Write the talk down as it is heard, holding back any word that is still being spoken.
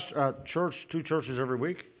church, two churches every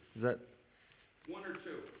week? Is that One or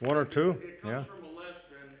two. one or two? It comes from a list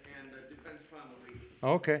and depends upon the week.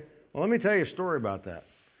 Okay. Well, let me tell you a story about that.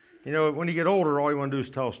 You know, when you get older, all you want to do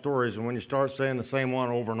is tell stories, and when you start saying the same one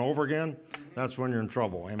over and over again, that's when you're in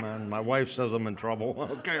trouble. Amen. My wife says I'm in trouble.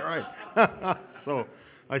 Okay, right. So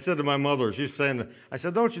I said to my mother, she's saying, I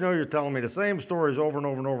said, don't you know you're telling me the same stories over and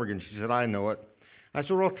over and over again? She said, I know it. I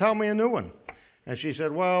said, well, tell me a new one. And she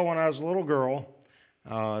said, well, when I was a little girl,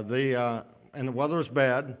 and the weather was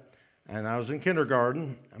bad, and I was in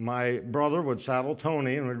kindergarten, my brother would saddle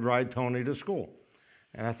Tony and would ride Tony to school.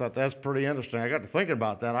 And I thought, that's pretty interesting. I got to thinking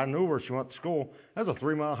about that. I knew where she went to school. That was a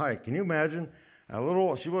 3-mile hike. Can you imagine? She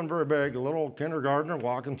wasn't very big, a little kindergartner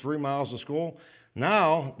walking 3 miles to school.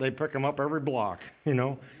 Now, they pick them up every block,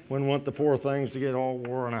 wouldn't want the poor things to get all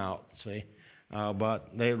worn out, see. But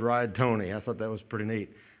they'd ride Tony. I thought that was pretty neat.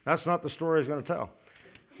 That's not the story I was going to tell.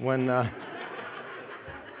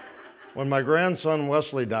 When my grandson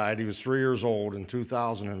Wesley died, he was 3 years old in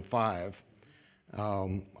 2005.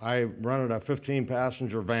 I rented a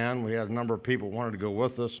 15-passenger van. We had a number of people who wanted to go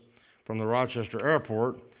with us from the Rochester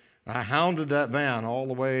airport. I hounded that van all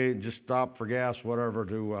the way, just stopped for gas, whatever,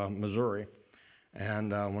 to Missouri.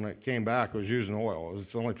 And when it came back, it was using oil. It was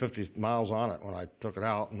only 50 miles on it when I took it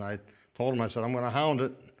out. And I told him, I said, I'm going to hound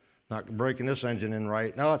it, not breaking this engine in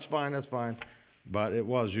right. No, that's fine. But it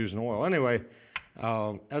was using oil. Anyway,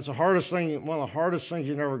 that's the hardest thing. One of the hardest things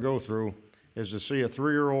you never go through is to see a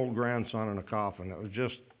 3-year-old grandson in a coffin. It was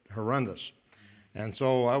just horrendous. And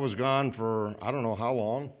so I was gone for, I don't know how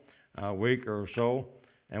long, a week or so.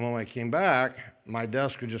 And when I came back, my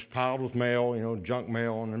desk was just piled with mail, junk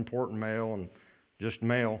mail and important mail and just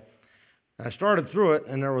mail. And I started through it,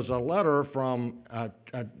 and there was a letter from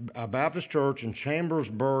a Baptist church in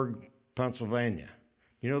Chambersburg, Pennsylvania.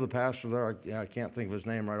 You know the pastor there? I can't think of his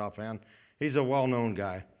name right offhand. He's a well-known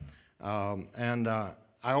guy.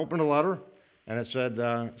 I opened the letter, and it said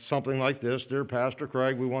something like this: Dear Pastor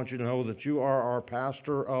Craig, we want you to know that you are our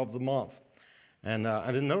pastor of the month. And I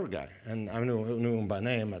didn't know the guy, and I knew him by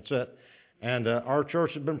name, that's it. And our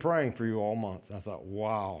church had been praying for you all month. I thought,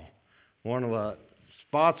 wow, one of the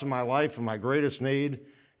spots in my life of my greatest need,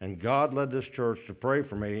 and God led this church to pray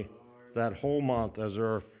for me that whole month as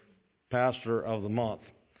their pastor of the month.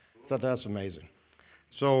 I thought that's amazing.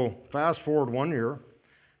 So fast forward 1 year,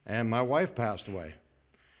 and my wife passed away.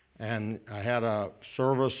 And I had a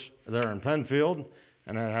service there in Penfield,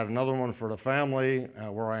 and I had another one for the family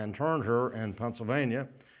where I interned her in Pennsylvania.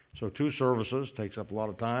 So 2 services, takes up a lot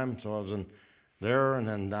of time. So I was in there and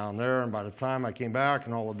then down there. And by the time I came back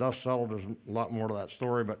and all the dust settled, there's a lot more to that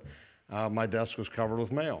story. But my desk was covered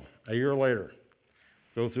with mail. A year later,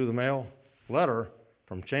 go through the mail, letter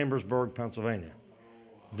from Chambersburg, Pennsylvania.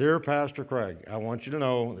 Dear Pastor Craig, I want you to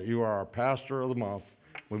know that you are our pastor of the month.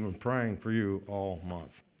 We've been praying for you all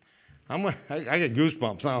month. I get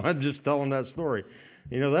goosebumps now. I'm just telling that story.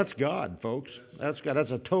 That's God, folks. That's God.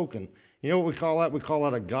 That's a token. You know what we call that? We call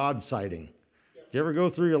that a God sighting. You ever go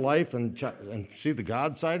through your life and see the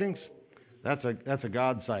God sightings? That's a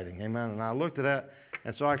God sighting. Amen. And I looked at that,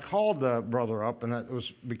 and so I called the brother up, and it was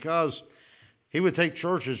because he would take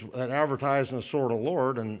churches that advertised in the Sword of the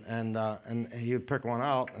Lord, and he would pick one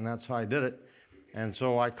out, and that's how I did it. And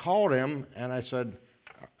so I called him, and I said,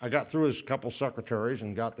 I got through his couple secretaries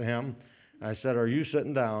and got to him. I said, are you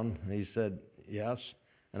sitting down? And he said, yes.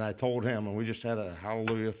 And I told him, and we just had a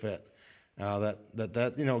hallelujah fit.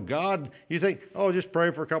 God, you think, just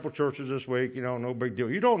pray for a couple churches this week, no big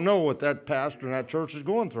deal. You don't know what that pastor in that church is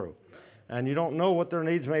going through. And you don't know what their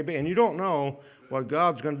needs may be. And you don't know what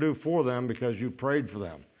God's going to do for them because you prayed for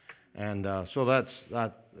them. And so that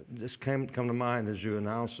just come to mind as you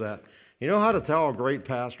announced that. You know how to tell a great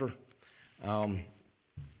pastor?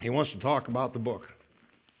 He wants to talk about the book.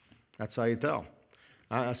 That's how you tell.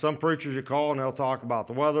 Some preachers you call, and they'll talk about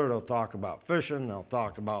the weather. They'll talk about fishing. They'll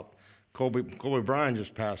talk about Kobe Bryant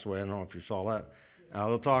just passed away. I don't know if you saw that.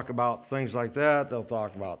 They'll talk about things like that. They'll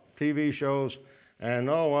talk about TV shows. And,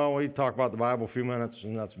 we talk about the Bible a few minutes,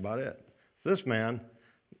 and that's about it. This man,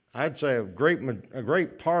 I'd say a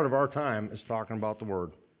great part of our time is talking about the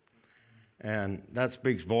Word. And that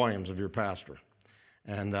speaks volumes of your pastor.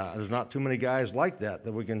 And there's not too many guys like that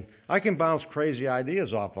I can bounce crazy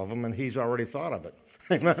ideas off of him, and he's already thought of it.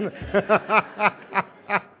 Amen.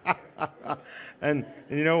 And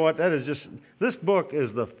you know what? That is this book is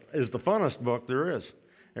the funnest book there is.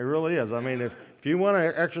 It really is. I mean, if you want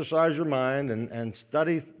to exercise your mind and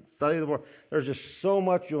study the Word, there's just so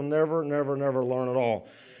much you'll never learn at all.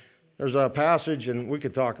 There's a passage, and we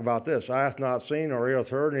could talk about this. I hath not seen, nor ear hath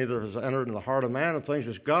heard, neither has entered in the heart of man, the things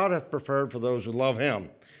which God hath prepared for those who love him.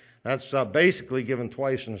 That's basically given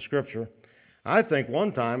twice in the Scripture. I think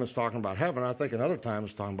one time it's talking about heaven. I think another time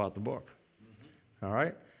it's talking about the book. All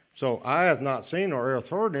right? So, eye hath not seen nor ear hath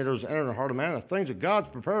heard, neither has entered the heart of man the things that God's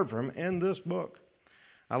prepared for him in this book.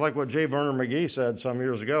 I like what J. Vernon McGee said some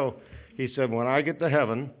years ago. He said, when I get to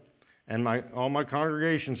heaven, and all my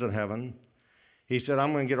congregation's in heaven, he said,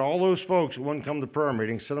 I'm going to get all those folks who wouldn't come to prayer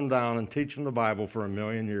meetings, sit them down and teach them the Bible for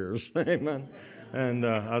 1,000,000 years. Amen. And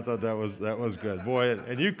I thought that was good. Boy,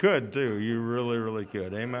 and you could too. You really, really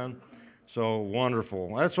could. Amen. So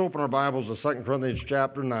wonderful. Let's open our Bibles to 2 Corinthians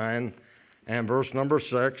chapter 9 and verse number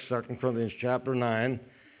 6. 2 Corinthians chapter 9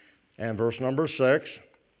 and verse number 6.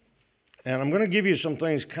 And I'm going to give you some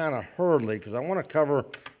things kind of hurriedly because I want to cover,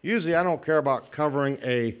 usually I don't care about covering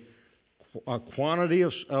a quantity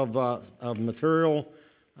of material.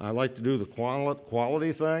 I like to do the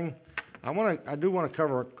quality thing. I do want to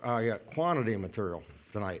cover quantity of material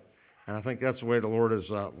tonight, and I think that's the way the Lord has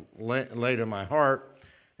laid in my heart,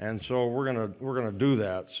 and so we're gonna do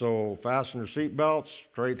that. So fasten your seat belts,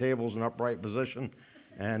 tray tables in upright position,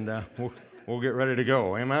 and we'll get ready to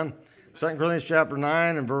go. Amen. 2 Corinthians chapter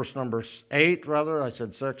 9 and verse number 8, rather I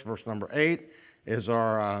said 6, verse number 8 is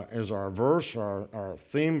our verse, our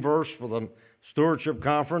theme verse for the stewardship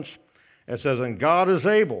conference. It says, "And God is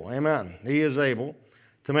able," amen. He is able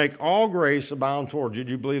to make all grace abound toward you.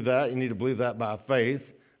 Do you believe that? You need to believe that by faith.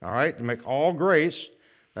 All right, to make all grace.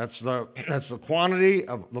 That's the quantity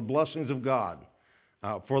of the blessings of God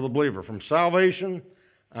for the believer, from salvation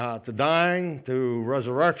to dying to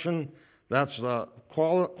resurrection. That's the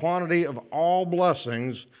quantity of all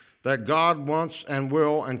blessings that God wants and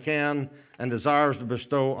will and can and desires to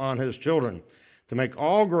bestow on his children. To make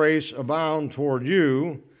all grace abound toward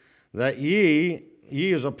you, that ye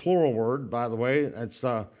is a plural word, by the way.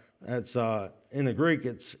 It's in the Greek,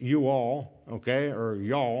 it's you all, okay, or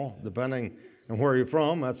y'all, depending on where you're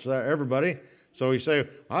from. That's everybody. So you say,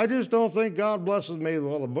 I just don't think God blesses me.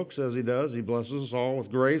 Well, the book says he does. He blesses us all with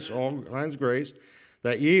grace, all kinds of grace.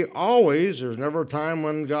 That ye always, there's never a time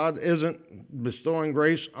when God isn't bestowing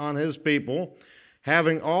grace on his people,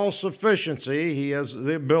 having all sufficiency. He has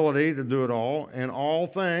the ability to do it all in all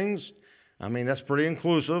things. I mean, that's pretty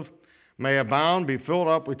inclusive. May abound, be filled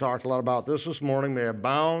up. We talked a lot about this morning. May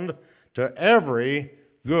abound to every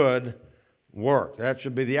good work. That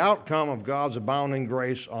should be the outcome of God's abounding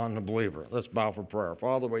grace on the believer. Let's bow for prayer.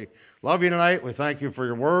 Father, we love you tonight. We thank you for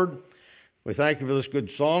your word. We thank you for this good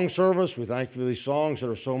song service. We thank you for these songs that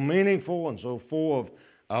are so meaningful and so full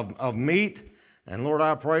of meat. And Lord,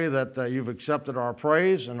 I pray that you've accepted our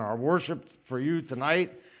praise and our worship for you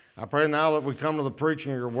tonight. I pray now that we come to the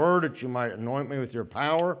preaching of your word, that you might anoint me with your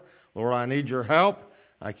power. Lord, I need your help.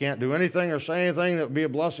 I can't do anything or say anything that would be a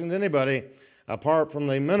blessing to anybody apart from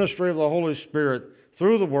the ministry of the Holy Spirit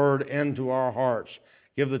through the word into our hearts.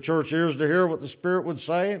 Give the church ears to hear what the Spirit would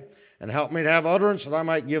say, and help me to have utterance that I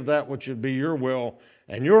might give that which should be your will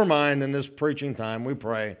and your mind in this preaching time, we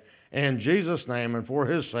pray. In Jesus' name and for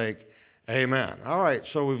his sake, amen. All right,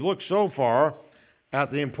 so we've looked so far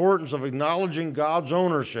at the importance of acknowledging God's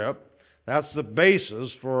ownership. That's the basis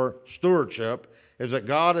for stewardship, is that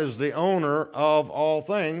God is the owner of all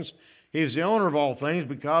things. He's the owner of all things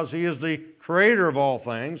because he is the creator of all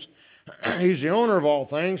things. He's the owner of all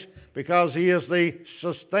things because he is the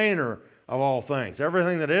sustainer of all things.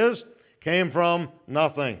 Everything that is came from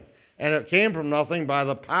nothing. And it came from nothing by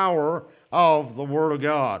the power of the Word of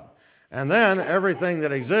God. And then everything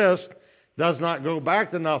that exists does not go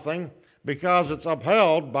back to nothing because it's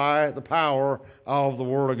upheld by the power of the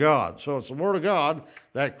Word of God. So it's the Word of God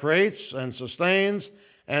that creates and sustains,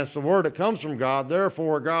 and it's the Word that comes from God.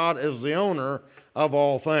 Therefore, God is the owner of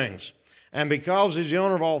all things. And because he's the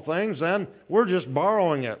owner of all things, then we're just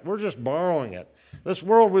borrowing it. We're just borrowing it. This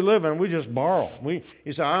world we live in, we just borrow.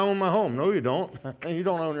 You say, I own my home. No, you don't. You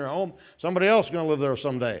don't own your home. Somebody else is going to live there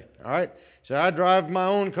someday. All right? You say, I drive my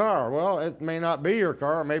own car. Well, it may not be your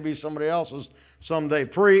car. It may be somebody else's someday.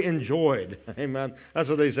 Pre-enjoyed. Amen. That's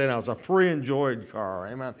what they say now. It's a pre-enjoyed car.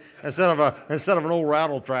 Amen. Instead of an old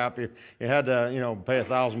rattle trap you had to pay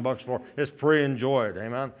 $1,000 for. It's pre-enjoyed.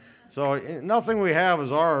 Amen. So nothing we have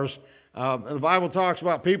is ours. The Bible talks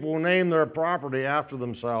about people who name their property after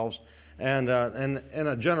themselves. And in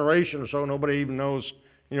a generation or so, nobody even knows,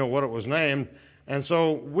 what it was named. And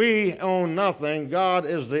so we own nothing. God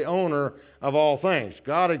is the owner of all things.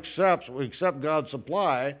 We accept God's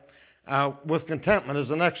supply with contentment is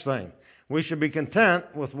the next thing. We should be content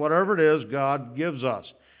with whatever it is God gives us.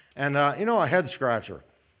 And, a head scratcher.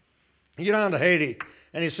 You get down to Haiti,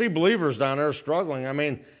 and you see believers down there struggling. I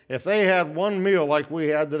mean, if they had one meal like we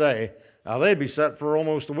had today, they'd be set for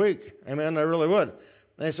almost a week. Amen, they really would.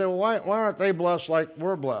 They say, well, why aren't they blessed like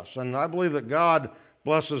we're blessed? And I believe that God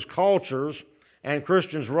blesses cultures and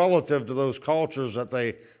Christians relative to those cultures that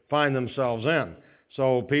they find themselves in.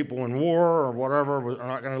 So people in war or whatever are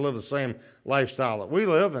not going to live the same lifestyle that we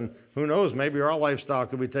live, and who knows, maybe our lifestyle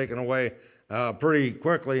could be taken away pretty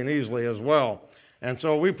quickly and easily as well. And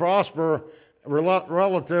so we prosper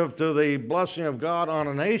relative to the blessing of God on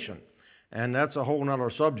a nation, and that's a whole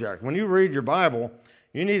nother subject. When you read your Bible,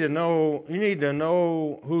 you need to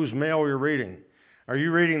know whose mail you're reading. Are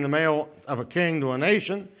you reading the mail of a king to a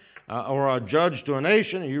nation, or a judge to a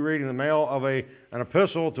nation? Are you reading the mail of an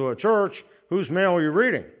epistle to a church? Whose mail are you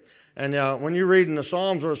reading? And when you read in the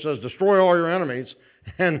Psalms where it says, destroy all your enemies,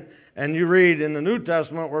 and you read in the New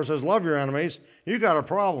Testament where it says, love your enemies, you got a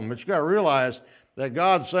problem. But you got to realize that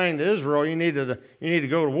God's saying to Israel, you need to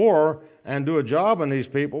go to war and do a job on these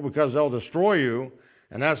people because they'll destroy you.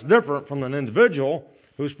 And that's different from an individual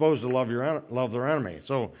who's supposed to love their enemy.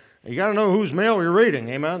 So you got to know whose mail you're reading,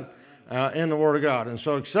 amen, in the Word of God. And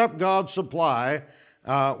so accept God's supply,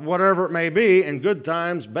 whatever it may be, in good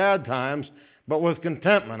times, bad times, but with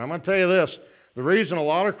contentment. I'm going to tell you this. The reason a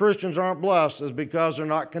lot of Christians aren't blessed is because they're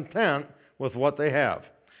not content with what they have.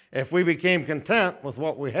 If we became content with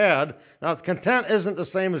what we had, now content isn't the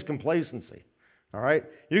same as complacency, all right?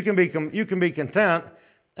 You can be content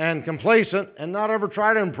and complacent and not ever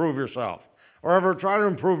try to improve yourself or ever try to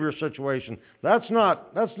improve your situation. That's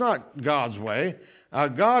not God's way.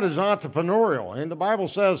 God is entrepreneurial. And the Bible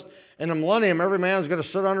says in the millennium, every man's going to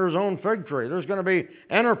sit under his own fig tree. There's going to be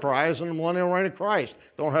enterprise in the millennial reign of Christ.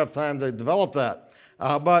 Don't have time to develop that.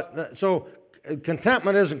 So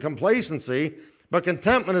contentment isn't complacency, but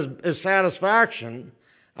contentment is satisfaction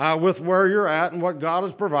with where you're at and what God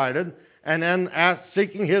has provided, and then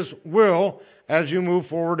seeking His will as you move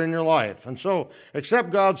forward in your life. And so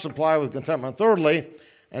accept God's supply with contentment. Thirdly,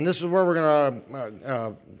 and this is where we're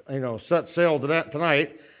going to set sail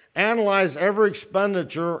tonight, analyze every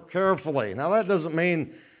expenditure carefully. Now that doesn't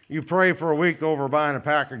mean you pray for a week over buying a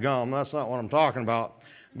pack of gum. That's not what I'm talking about.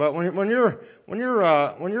 But when you're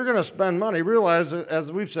going to spend money, realize that, as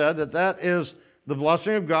we've said, that is the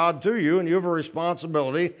blessing of God to you, and you have a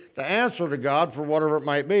responsibility to answer to God for whatever it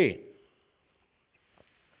might be.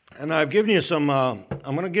 And I've given you some. I'm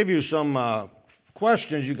going to give you some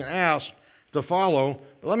questions you can ask to follow.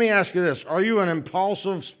 But let me ask you this: are you an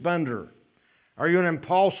impulsive spender? Are you an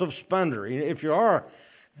impulsive spender? If you are,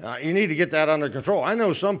 you need to get that under control. I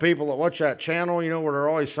know some people that watch that channel, where they're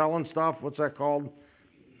always selling stuff. What's that called?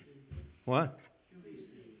 What?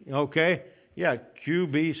 QVC. Okay. Yeah,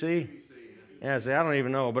 QVC. Yeah, see, I don't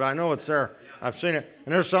even know, but I know it's there. I've seen it.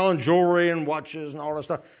 And they're selling jewelry and watches and all that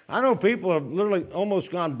stuff. I know people have literally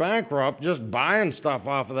almost gone bankrupt just buying stuff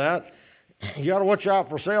off of that. You got to watch out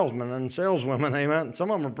for salesmen and saleswomen, amen.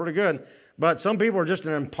 Some of them are pretty good. But some people are just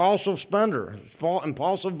an impulsive spender,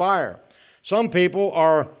 impulsive buyer. Some people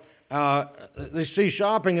are, they see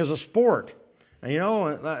shopping as a sport. And,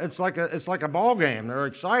 it's like a ball game. They're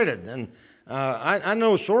excited. And I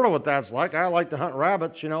know sort of what that's like. I like to hunt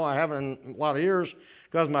rabbits. I haven't in a lot of years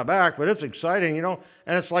because of my back, but it's exciting, and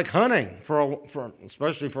it's like hunting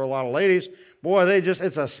especially for a lot of ladies. Boy,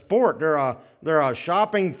 it's a sport. They're a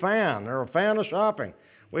shopping fan. They're a fan of shopping.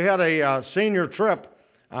 We had a senior trip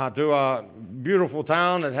to a beautiful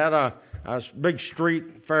town that had a big street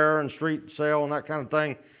fair and street sale and that kind of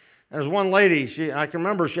thing. And there's one lady, I can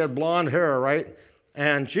remember she had blonde hair, right?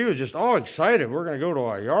 And she was just all excited. We're going to go to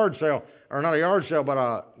a yard sale, or not a yard sale, but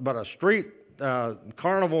a street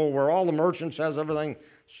carnival where all the merchants has everything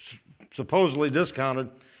supposedly discounted.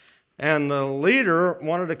 And the leader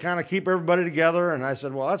wanted to kind of keep everybody together. And I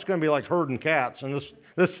said, well, that's going to be like herding cats in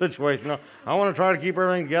this situation. I want to try to keep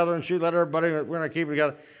everything together, and let everybody, we're going to keep it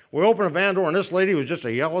together. We opened a van door, and this lady was just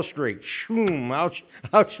a yellow streak. Shoom,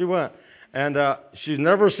 out she went. And she's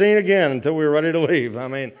never seen again until we were ready to leave. I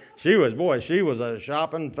mean, she was a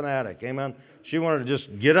shopping fanatic, amen. She wanted to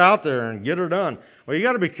just get out there and get her done. Well, you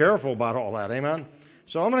got to be careful about all that, amen.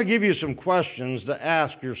 So I'm going to give you some questions to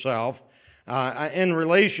ask yourself in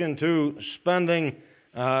relation to spending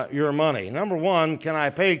your money. Number one, can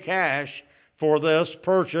I pay cash for this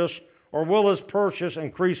purchase, or will this purchase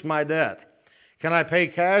increase my debt? Can I pay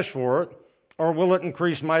cash for it, or will it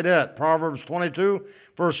increase my debt? Proverbs 22,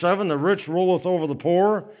 verse 7, the rich ruleth over the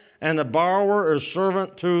poor, and the borrower is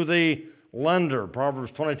servant to the lender.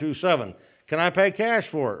 Proverbs 22, 7. Can I pay cash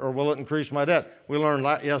for it, or will it increase my debt? We learned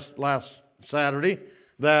last Saturday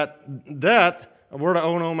that debt, we're to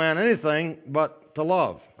owe no man anything but to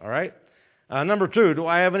love, all right? Number two, do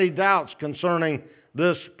I have any doubts concerning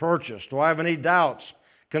this purchase? Do I have any doubts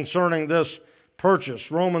concerning this purchase.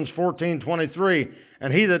 Romans 14:23,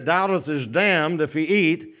 and he that doubteth is damned if he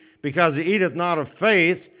eat, because he eateth not of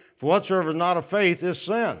faith, for whatsoever is not of faith is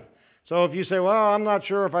sin. So if you say, well, I'm not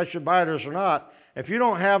sure if I should buy this or not, if you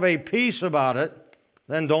don't have a peace about it,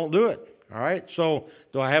 then don't do it. All right? So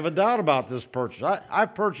do I have a doubt about this purchase?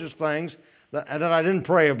 I've purchased things that I didn't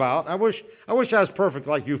pray about. I wish I was perfect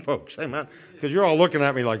like you folks. Amen? Because you're all looking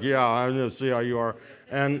at me like, yeah, I just see how you are.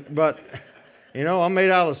 But I'm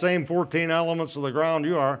made out of the same 14 elements of the ground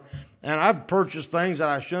you are. And I've purchased things that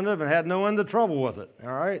I shouldn't have and had no end of trouble with it.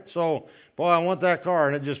 All right? So, boy, I want that car,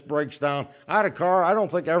 and it just breaks down. I had a car, I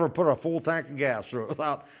don't think I ever put a full tank of gas through it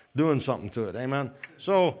without doing something to it. Amen?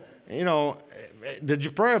 So, did you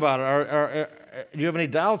pray about it? Or do you have any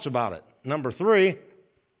doubts about it? Number 3,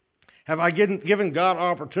 have I given God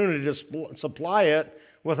opportunity to supply it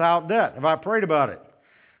without debt? Have I prayed about it?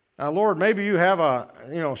 Lord, maybe you have a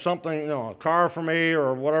car for me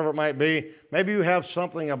or whatever it might be. Maybe you have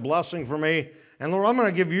something, a blessing for me. And Lord, I'm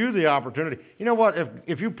going to give you the opportunity. You know what?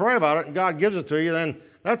 If you pray about it and God gives it to you, then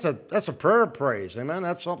that's a prayer of praise. Amen?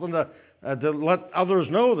 That's something to let others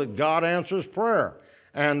know that God answers prayer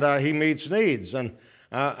and He meets needs. And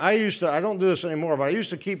I don't do this anymore, but I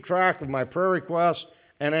used to keep track of my prayer requests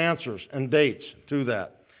and answers and dates to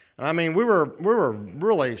that. I mean, we were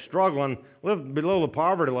really struggling, lived below the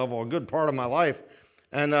poverty level a good part of my life,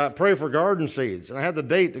 and pray for garden seeds. And I had the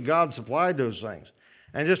date that God supplied those things.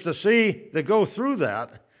 And just to go through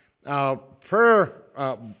that prayer,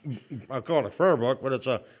 I call it a prayer book, but it's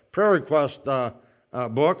a prayer request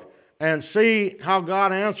book, and see how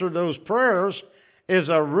God answered those prayers is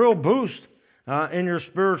a real boost in your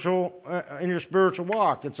spiritual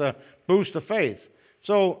walk. It's a boost of faith.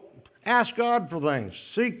 So ask God for things.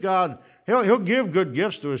 Seek God. He'll give good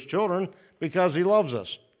gifts to His children because He loves us.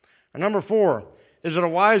 And number 4, is it a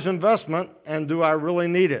wise investment, and do I really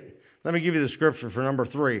need it? Let me give you the scripture for number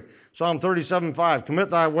 3. Psalm 37:5. Commit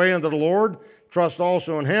thy way unto the Lord, trust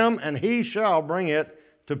also in Him, and He shall bring it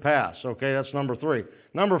to pass. Okay, that's number 3.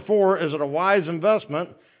 Number 4, is it a wise investment,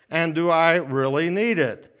 and do I really need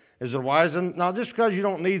it? Is it a wise Now, just because you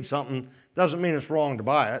don't need something doesn't mean it's wrong to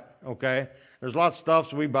buy it, okay? There's lots of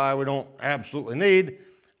stuff we buy we don't absolutely need,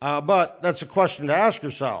 but that's a question to ask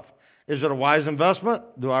yourself. Is it a wise investment?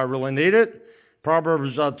 Do I really need it?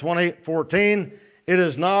 Proverbs 20:14. It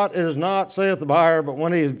is not, saith the buyer, but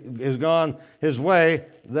when he is gone his way,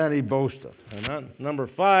 then he boasteth. Amen. Number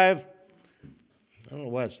 5, I don't know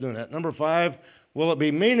why it's doing that. Number 5, will it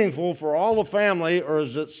be meaningful for all the family, or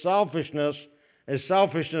is it selfishness? Is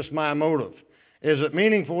selfishness my motive? Is it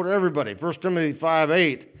meaningful to everybody? 1 Timothy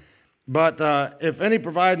 5:8. But if any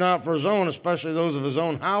provide not for his own, especially those of his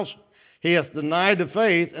own house, he hath denied the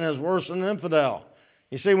faith and is worse than an infidel.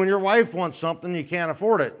 You see, when your wife wants something, you can't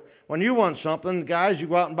afford it. When you want something, guys, you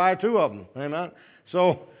go out and buy 2 of them. Amen?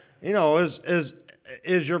 So,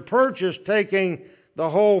 is your purchase taking the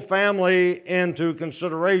whole family into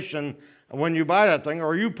consideration when you buy that thing, or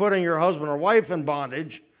are you putting your husband or wife in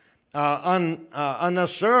bondage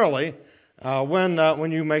unnecessarily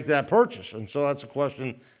when you make that purchase? And so that's a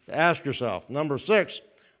question to ask yourself. Number 6,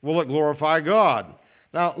 will it glorify God?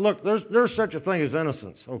 Now, look, there's such a thing as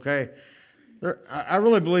innocence, okay? I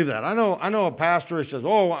really believe that. I know a pastor who says,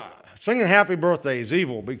 singing happy birthday is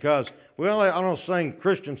evil because I don't sing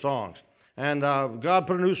Christian songs. And God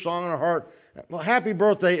put a new song in our heart. Well, happy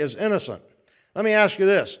birthday is innocent. Let me ask you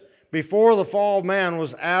this. Before the fall of man,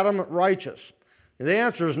 was Adam righteous? The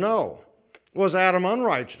answer is no. Was Adam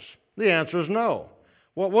unrighteous? The answer is no.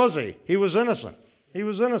 What was he? He was innocent. He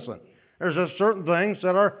was innocent. There's just certain things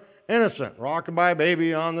that are innocent. Rockabye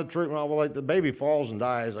baby on the tree. Well, like the baby falls and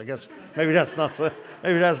dies. I guess maybe that's not so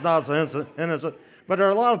innocent. But there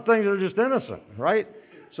are a lot of things that are just innocent, right?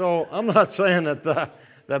 So I'm not saying that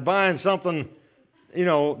buying something,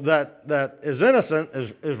 that is innocent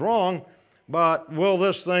is wrong. But will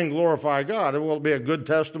this thing glorify God? Will it be a good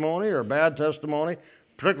testimony or a bad testimony?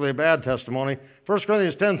 Particularly a bad testimony. 1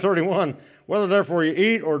 Corinthians 10:31. Whether therefore you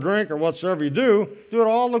eat or drink or whatsoever you do it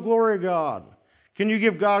all to the glory of God. Can you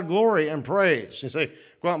give God glory and praise? You say,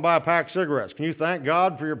 go out and buy a pack of cigarettes. Can you thank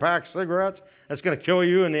God for your pack of cigarettes? That's going to kill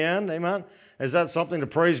you in the end, amen? Is that something to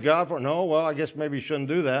praise God for? No, well, I guess maybe you shouldn't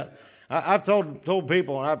do that. I've told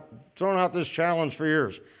people, and I've thrown out this challenge for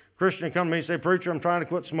years. Christian come to me and say, preacher, I'm trying to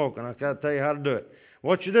quit smoking. I've got to tell you how to do it.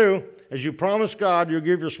 What you do is you promise God you'll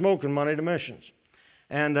give your smoking money to missions.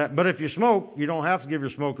 But if you smoke, you don't have to give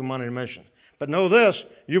your smoking money to missions. But know this,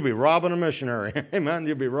 you'll be robbing a missionary. Amen,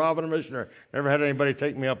 you'll be robbing a missionary. Never had anybody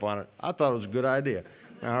take me up on it. I thought it was a good idea.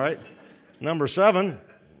 All right. Number 7,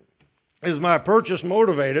 is my purchase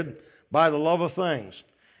motivated by the love of things?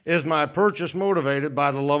 Is my purchase motivated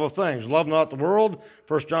by the love of things? Love not the world,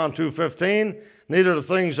 1 John 2:15, neither the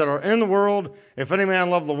things that are in the world. If any man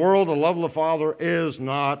love the world, the love of the Father is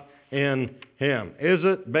not in him. Is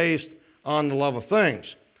it based on the love of things?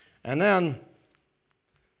 And then,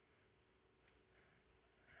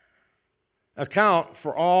 account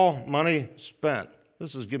for all money spent.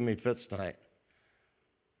 This is giving me fits tonight.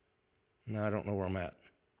 Now I don't know where I'm at.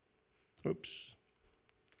 Oops.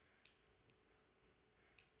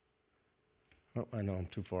 Oh, I know I'm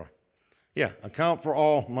too far. Yeah, account for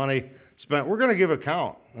all money spent. We're going to give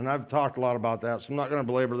account, and I've talked a lot about that, so I'm not going to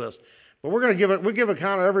belabor this. But we give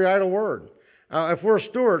account of every idle word. If we're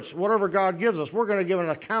stewards, whatever God gives us, we're going to give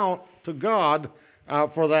an account to God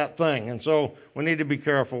for that thing. And so we need to be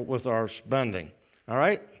careful with our spending. All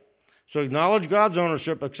right? So acknowledge God's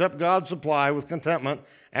ownership, accept God's supply with contentment,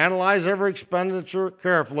 analyze every expenditure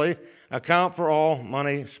carefully, account for all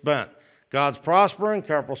money spent. God's prospering,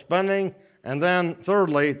 careful spending, and then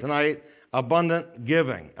thirdly, tonight, abundant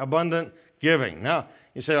giving. Abundant giving. Now,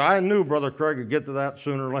 you say, I knew Brother Craig would get to that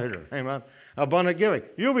sooner or later. Amen. Abundant giving.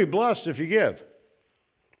 You'll be blessed if you give.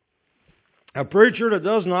 A preacher that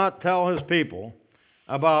does not tell his people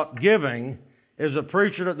about giving is a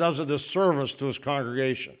preacher that does a disservice to his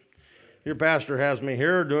congregation. Your pastor has me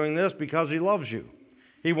here doing this because he loves you.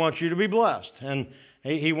 He wants you to be blessed, and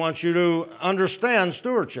he wants you to understand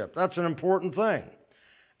stewardship. That's an important thing.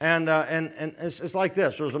 And it's like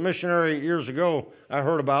this. There was a missionary years ago I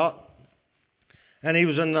heard about, and he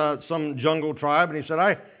was in some jungle tribe, and he said,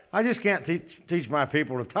 I just can't teach my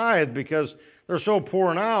people to tithe because they're so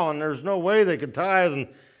poor now, and there's no way they could tithe.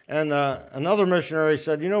 And another missionary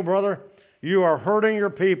said, you know, brother, you are hurting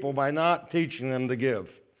your people by not teaching them to give.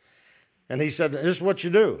 And he said, this is what you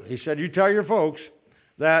do. He said, you tell your folks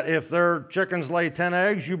that if their chickens lay 10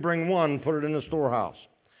 eggs, you bring one, put it in the storehouse.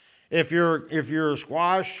 If your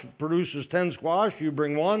squash produces 10 squash, you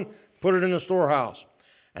bring one, put it in the storehouse.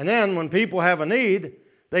 And then when people have a need,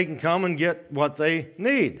 they can come and get what they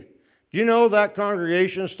need. Do you know that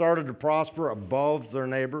congregation started to prosper above their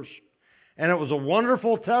neighbors? And it was a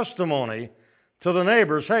wonderful testimony to the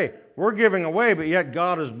neighbors. Hey, we're giving away, but yet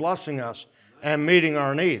God is blessing us and meeting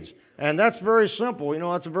our needs. And that's very simple. You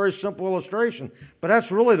know, that's a very simple illustration. But that's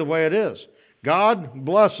really the way it is. God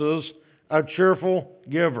blesses a cheerful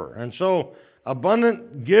giver. And so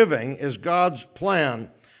abundant giving is God's plan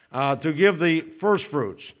to give the first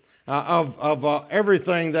fruits of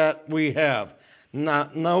everything that we have.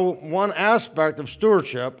 No one aspect of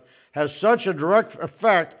stewardship has such a direct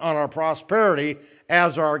effect on our prosperity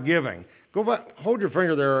as our giving. Go back, hold your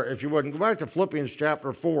finger there if you would, and go back to Philippians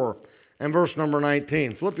chapter 4 and verse number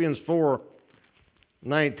 19. Philippians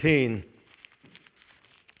 4:19.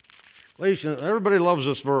 Listen, everybody loves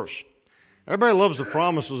this verse. Everybody loves the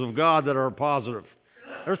promises of God that are positive.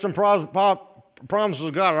 There's some promises of God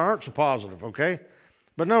that aren't so positive, okay?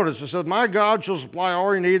 But notice, it says, my God shall supply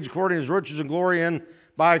all your needs according to his riches and glory in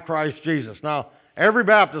by Christ Jesus. Now, every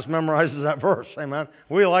Baptist memorizes that verse, amen?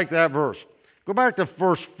 We like that verse. Go back to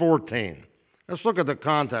verse 14. Let's look at the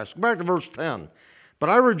context. Go back to verse 10. But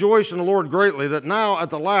I rejoice in the Lord greatly that now at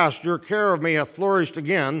the last your care of me hath flourished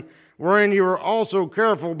again, wherein you were also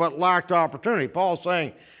careful but lacked opportunity. Paul's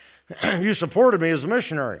saying, you supported me as a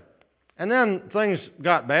missionary. And then things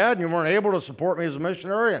got bad and you weren't able to support me as a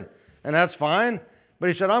missionary, and that's fine. But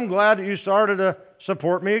he said, I'm glad that you started to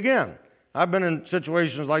support me again. I've been in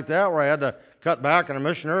situations like that where I had to cut back on a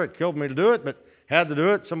missionary. It killed me to do it, but had to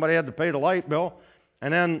do it. Somebody had to pay the light bill.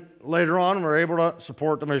 And then later on, we were able to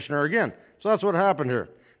support the missionary again. So that's what happened here.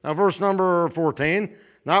 Now, verse number 14,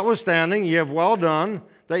 notwithstanding, ye have well done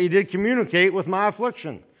that ye did communicate with my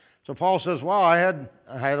affliction. So Paul says, well, I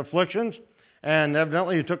had afflictions, and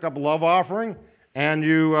evidently you took up a love offering, and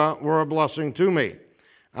you were a blessing to me.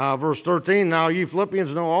 Verse 13, now ye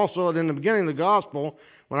Philippians know also that in the beginning of the gospel,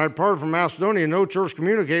 when I departed from Macedonia, no church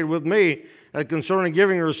communicated with me concerning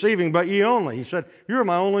giving or receiving, but ye only. He said, you're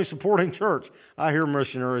my only supporting church. I hear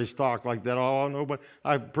missionaries talk like that. Oh, no, but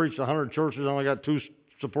I preached 100 churches, I only got 2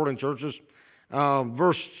 supporting churches.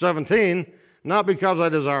 Verse 17, not because I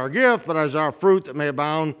desire a gift, but I desire fruit that may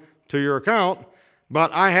abound to your account.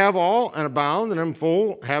 But I have all and abound and am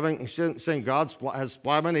full, having, saying God has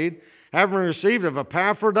supplied my need, having received of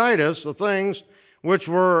Epaphroditus the things which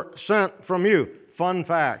were sent from you. Fun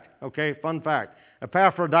fact, okay, fun fact.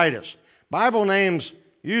 Epaphroditus. Bible names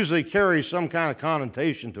usually carry some kind of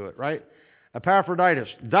connotation to it, right? Epaphroditus.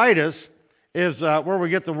 Ditus is where we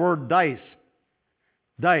get the word dice.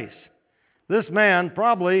 Dice. This man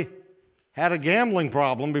probably had a gambling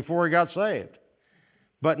problem before he got saved.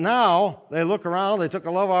 But now they look around, they took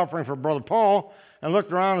a love offering for Brother Paul and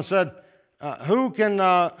looked around and said, who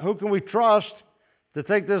can we trust to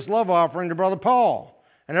take this love offering to Brother Paul?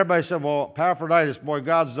 And everybody said, well, Epaphroditus, boy,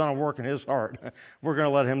 God's done a work in his heart. We're going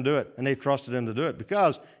to let him do it. And they trusted him to do it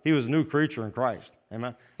because he was a new creature in Christ.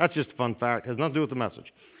 Amen? That's just a fun fact. It has nothing to do with the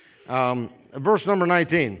message. Verse number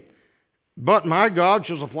 19. But my God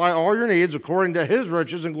shall supply all your needs according to his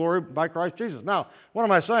riches and glory by Christ Jesus. Now, what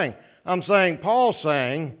am I saying? I'm saying, Paul's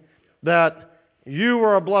saying that you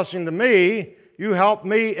were a blessing to me. You helped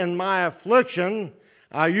me in my affliction.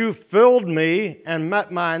 You filled me and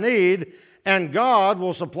met my need. And God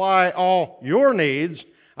will supply all your needs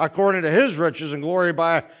according to his riches and glory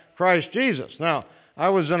by Christ Jesus. Now, I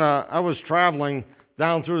was traveling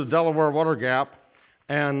down through the Delaware Water Gap,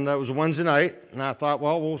 and it was a Wednesday night, and I thought,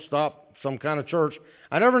 well, we'll stop some kind of church.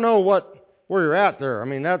 I never know where you're at there. I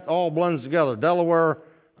mean, that all blends together. Delaware,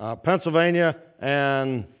 Pennsylvania,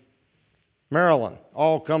 and Maryland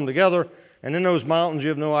all come together. And in those mountains, you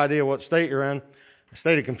have no idea what state you're in. A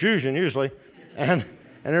state of confusion, usually. And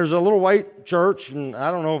there's a little white church, and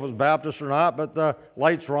I don't know if it's Baptist or not, but the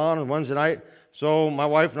lights were on Wednesday night. So my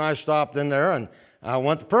wife and I stopped in there, and I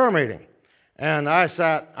went to prayer meeting. And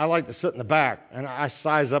I like to sit in the back, and I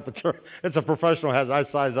size up a church. It's a professional hazard.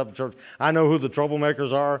 I size up a church. I know who the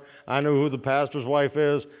troublemakers are. I know who the pastor's wife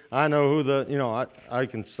is. I know who I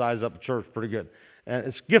can size up a church pretty good. And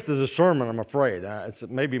it's gift of discernment, I'm afraid. It's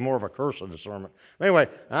maybe more of a curse of discernment. Anyway,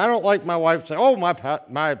 I don't like my wife saying, oh, my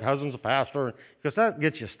husband's a pastor, because that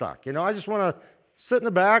gets you stuck. I just want to sit in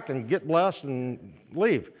the back and get blessed and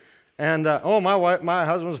leave. And, my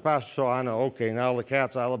husband's a pastor, so I know, okay, now the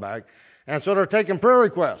cat's out of the bag. And so they're taking prayer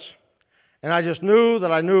requests. And I just knew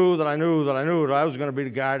that I was going to be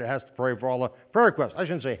the guy that has to pray for all the prayer requests. I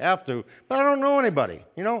shouldn't say have to, but I don't know anybody,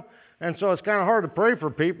 And so it's kind of hard to pray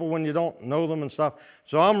for people when you don't know them and stuff.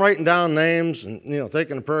 So I'm writing down names and,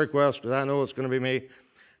 taking the prayer requests because I know it's going to be me.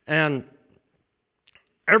 And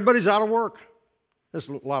everybody's out of work. This is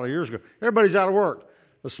a lot of years ago. Everybody's out of work.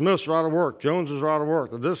 The Smiths are out of work. Joneses are out of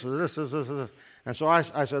work. This. And so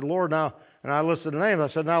I said, Lord, now, and I listed the names.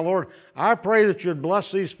 I said, now, Lord, I pray that you'd bless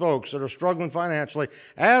these folks that are struggling financially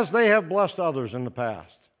as they have blessed others in the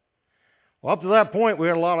past. Well, up to that point, we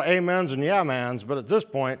had a lot of amens and yeah-mans, but at this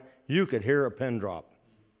point, you could hear a pin drop.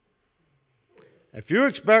 If you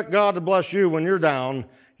expect God to bless you when you're down,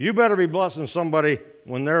 you better be blessing somebody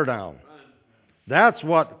when they're down. That's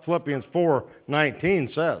what Philippians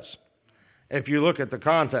 4:19 says, if you look at the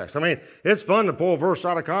context. I mean, it's fun to pull a verse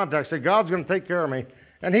out of context, say, God's going to take care of me,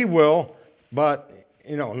 and he will, but,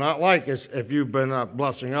 not like if you've been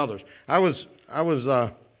blessing others.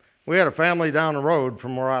 We had a family down the road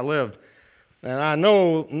from where I lived, and I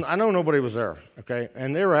know nobody was there, okay?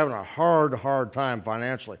 And they were having a hard time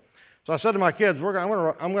financially. So I said to my kids, I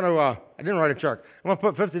didn't write a check. I'm going to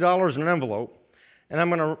put $50 in an envelope,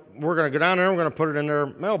 and we're going to go down there and we're going to put it in their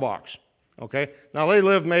mailbox, okay? Now they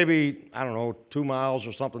live maybe, 2 miles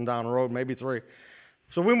or something down the road, maybe 3.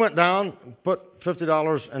 So we went down, put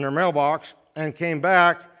 $50 in their mailbox, and came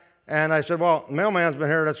back, and I said, well, mailman's been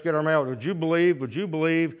here, let's get our mail. Would you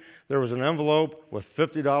believe there was an envelope with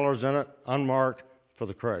 $50 in it, unmarked, for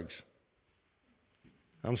the Craigs?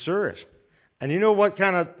 I'm serious. And you know what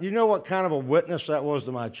kind of a witness that was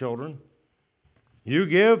to my children? You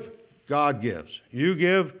give, God gives. You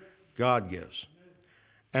give, God gives.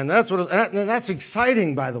 And that's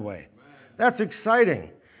exciting, by the way. That's exciting.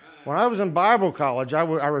 When I was in Bible college, I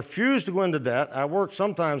refused to go into debt. I worked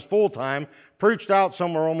sometimes full-time, preached out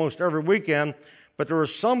somewhere almost every weekend, but there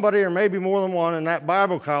was somebody, or maybe more than one, in that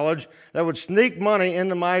Bible college that would sneak money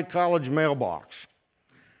into my college mailbox.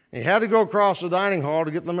 And you had to go across the dining hall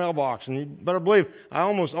to get the mailbox, and you better believe I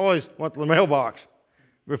almost always went to the mailbox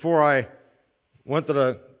before I went to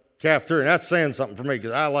the cafeteria. And that's saying something for me,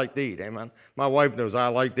 because I like to eat, amen. My wife knows I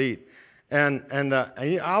like to eat. And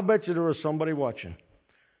I'll bet you there was somebody watching.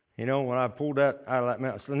 When I pulled that out of that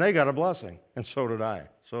mess, and they got a blessing, and so did I.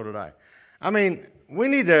 I mean, we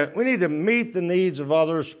need to meet the needs of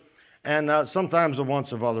others, and sometimes the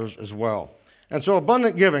wants of others as well. And so,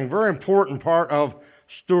 abundant giving, very important part of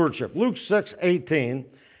stewardship. Luke 6:18,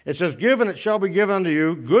 it says, "Give, and it shall be given unto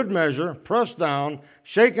you, good measure, pressed down,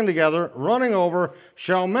 shaken together, running over,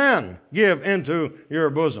 shall men give into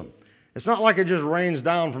your bosom." It's not like it just rains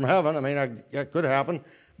down from heaven. I mean, that could happen,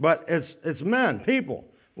 but it's men, people,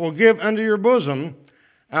 will give unto your bosom,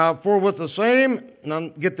 for with the same, now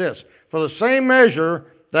get this, for the same measure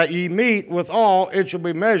that ye meet withal, it shall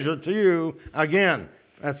be measured to you again.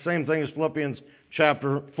 That same thing as Philippians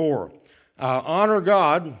chapter 4. Honor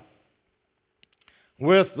God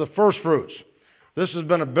with the first fruits. This has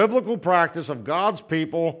been a biblical practice of God's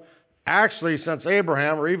people actually since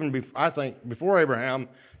Abraham, or even I think before Abraham,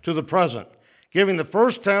 to the present, giving the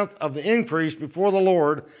first tenth of the increase before the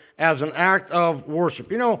Lord as an act of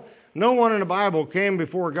worship. You know, no one in the Bible came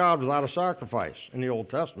before God without a sacrifice in the Old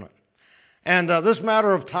Testament. And this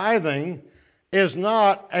matter of tithing is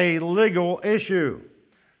not a legal issue.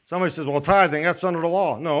 Somebody says, well, tithing, that's under the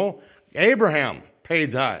law. No, Abraham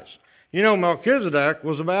paid tithes. You know, Melchizedek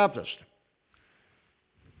was a Baptist.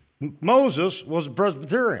 Moses was a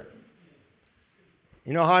Presbyterian.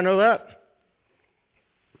 You know how I know that?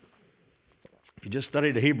 If you just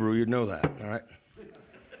studied the Hebrew, you'd know that, all right?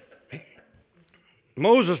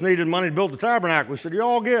 Moses needed money to build the tabernacle. He said, you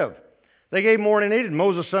all give. They gave more than they needed.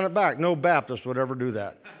 Moses sent it back. No Baptist would ever do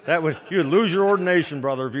that. You'd lose your ordination,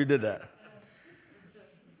 brother, if you did that.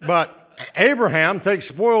 But Abraham takes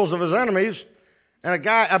spoils of his enemies, and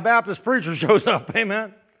a Baptist preacher shows up.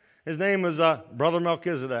 Amen. His name was Brother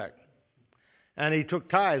Melchizedek. And he took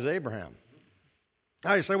tithes, Abraham.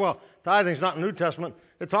 Now you say, well, tithing's not in the New Testament.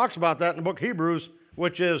 It talks about that in the book of Hebrews,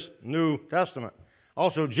 which is New Testament.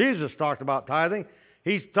 Also, Jesus talked about tithing.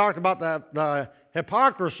 He talked about the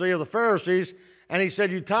hypocrisy of the Pharisees, and he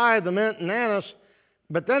said, you tithe the mint and anise,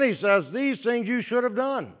 but then he says, these things you should have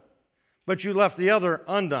done, but you left the other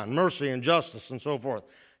undone, mercy and justice and so forth.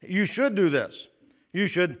 You should do this. You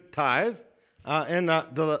should tithe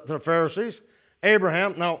the Pharisees.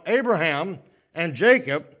 Abraham and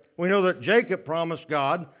Jacob, we know that Jacob promised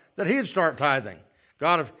God that he'd start tithing.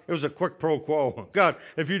 God, it was a quick pro quo. God,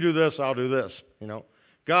 if you do this, I'll do this. You know,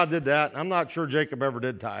 God did that. I'm not sure Jacob ever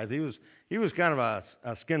did tithe. He was kind of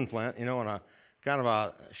a skinflint, you know, and a kind of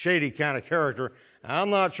a shady kind of character. I'm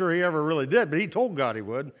not sure he ever really did, but he told God he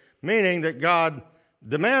would, meaning that God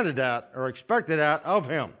demanded that or expected that of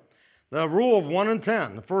him. The rule of 1 in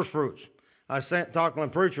 10, the first fruits. I was talking to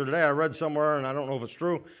a preacher today. I read somewhere, and I don't know if it's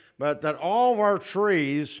true, but that all of our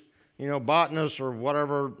trees, you know, botanists or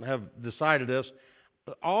whatever have decided this,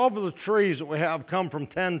 all of the trees that we have come from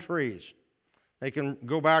 10 trees. They can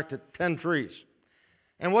go back to 10 trees.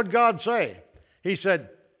 And what did God say? He said,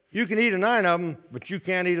 you can eat of 9 of them, but you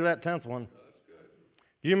can't eat of that 10th one.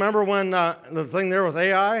 Do you remember when the thing there with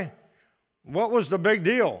Ai? What was the big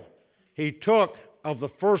deal? He took of the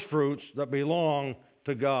first fruits that belong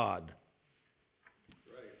to God.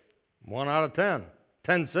 1 out of 10.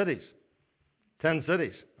 10 cities. 10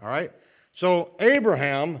 cities, all right? So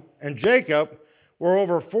Abraham and Jacob were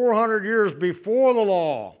over 400 years before the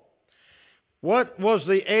law. What was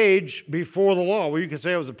the age before the law? Well, you could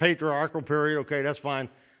say it was a patriarchal period. Okay, that's fine.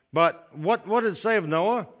 But what did it say of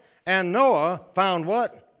Noah? And Noah found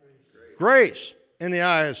what? Grace in the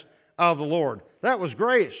eyes of the Lord. That was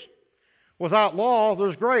grace. Without law,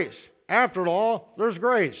 there's grace. After law, there's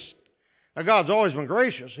grace. Now, God's always been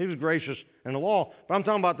gracious. He was gracious in the law. But I'm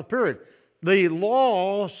talking about the period. The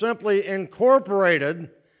law simply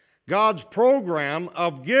incorporated God's program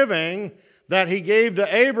of giving that he gave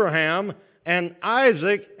to Abraham and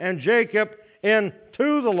Isaac and Jacob into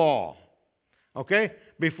the law. Okay?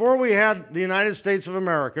 Before we had the United States of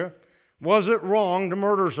America, was it wrong to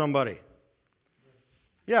murder somebody?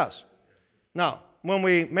 Yes. Now, when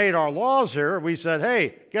we made our laws here, we said,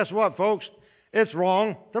 hey, guess what, folks? It's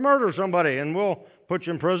wrong to murder somebody, and we'll put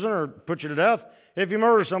you in prison or put you to death if you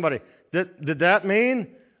murder somebody. Did that mean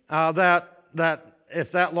that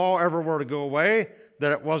if that law ever were to go away,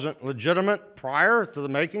 that it wasn't legitimate prior to the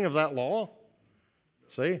making of that law?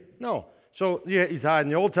 See? No. So you tithe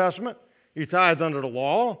in the Old Testament, you tithe under the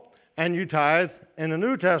law, and you tithe in the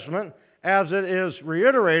New Testament as it is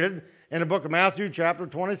reiterated in the book of Matthew chapter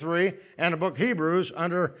 23 and the book of Hebrews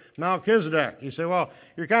under Melchizedek. You say, well,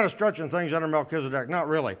 you're kind of stretching things under Melchizedek. Not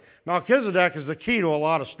really. Melchizedek is the key to a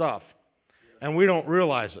lot of stuff, and we don't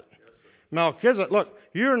realize it. Melchizedek, look,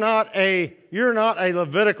 you're not a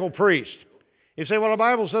Levitical priest. You say, well, the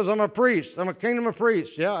Bible says I'm a priest. I'm a kingdom of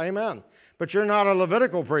priests. Yeah, amen. But you're not a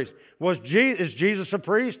Levitical priest. Is Jesus a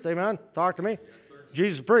priest? Amen. Talk to me. Yes,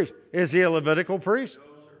 Jesus a priest. Is he a Levitical priest? No,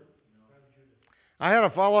 sir. I had a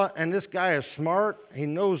fella, and this guy is smart. He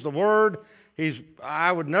knows the word.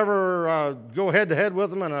 I would never go head to head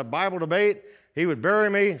with him in a Bible debate. He would bury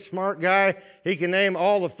me, smart guy. He can name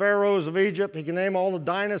all the pharaohs of Egypt. He can name all the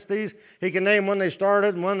dynasties. He can name when they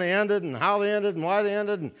started and when they ended and how they ended and why they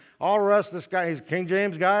ended and all the rest. This guy, he's a King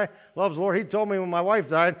James guy, loves the Lord. He told me when my wife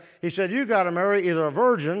died, he said, you got to marry either a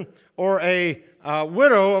virgin or a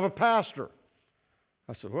widow of a pastor.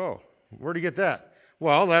 I said, whoa, where'd you get that?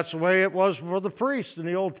 Well, that's the way it was for the priests in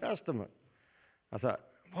the Old Testament. I thought,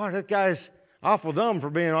 boy, that guy's awful dumb for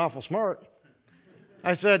being awful smart.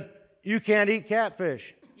 I said, you can't eat catfish.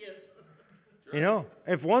 Yes. You know,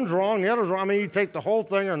 if one's wrong, the other's wrong. I mean, you take the whole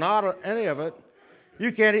thing or not any of it.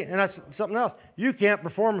 You can't, and that's something else. You can't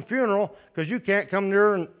perform a funeral because you can't come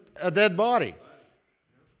near a dead body.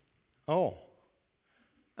 Oh.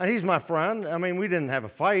 And he's my friend. I mean, we didn't have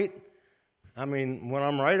a fight. I mean, when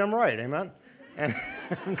I'm right, amen? And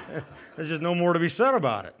there's just no more to be said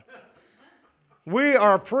about it. We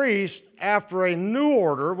are priests after a new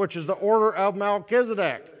order, which is the order of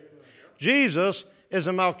Melchizedek. Jesus is a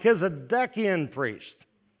Melchizedekian priest.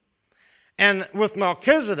 And with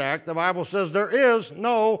Melchizedek, the Bible says there is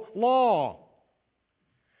no law.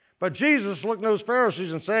 But Jesus looking at those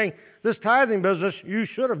Pharisees and saying, this tithing business you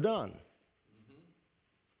should have done.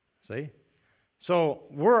 See? So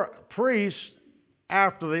we're priests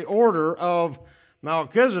after the order of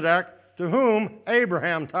Melchizedek, to whom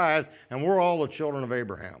Abraham tithed, and we're all the children of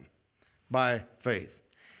Abraham by faith.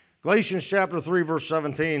 Galatians chapter 3, verse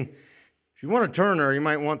 17. If you want to turn there, you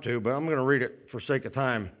might want to, but I'm going to read it for sake of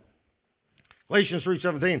time. Galatians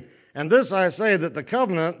 3:17. And this I say, that the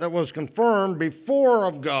covenant that was confirmed before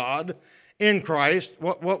of God in Christ,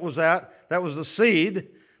 what was that? That was the seed,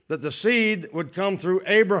 that the seed would come through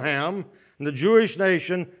Abraham, and the Jewish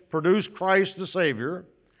nation produced Christ the Savior.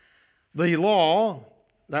 The law,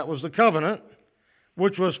 that was the covenant,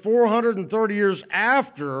 which was 430 years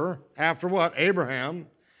after what? Abraham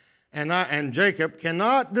and Jacob,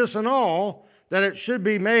 cannot disannul that it should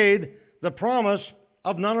be made the promise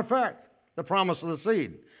of none effect, the promise of the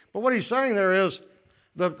seed. But what he's saying there is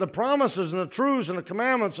the promises and the truths and the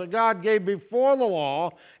commandments that God gave before the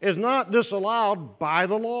law is not disallowed by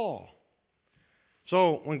the law.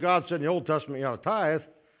 So when God said in the Old Testament you ought to tithe,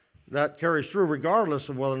 that carries through regardless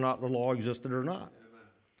of whether or not the law existed or not. Amen.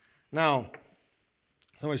 Now,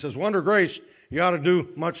 somebody says, well, under grace, you ought to do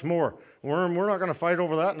much more. We're not going to fight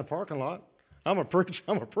over that in the parking lot. I'm a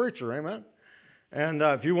preacher, amen? And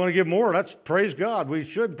if you want to give more, that's praise God. We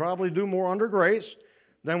should probably do more under grace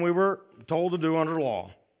than we were told to do under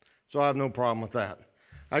law. So I have no problem with that.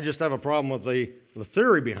 I just have a problem with the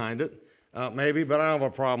theory behind it, maybe, but I don't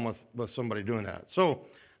have a problem with somebody doing that. So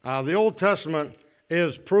the Old Testament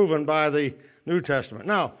is proven by the New Testament.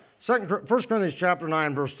 Now, 1 Corinthians chapter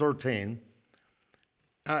 9, verse 13,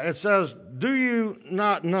 it says, do you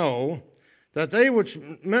not know that they which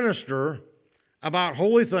minister about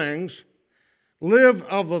holy things live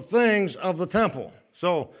of the things of the temple?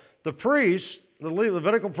 So the priests, the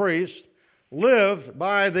Levitical priests, lived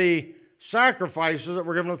by the sacrifices that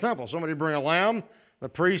were given to the temple. Somebody bring a lamb, the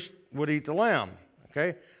priest would eat the lamb.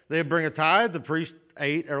 Okay, they'd bring a tithe, the priest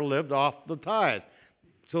ate or lived off the tithe.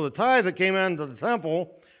 So the tithe that came into the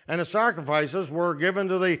temple and the sacrifices were given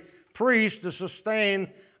to the priest to sustain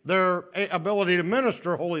their ability to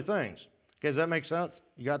minister holy things. Okay, does that make sense?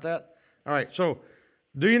 You got that? All right, so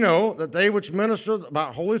do you know that they which minister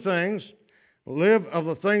about holy things live of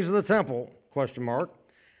the things of the temple, ?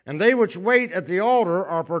 And they which wait at the altar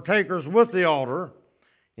are partakers with the altar.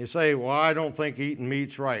 You say, well, I don't think eating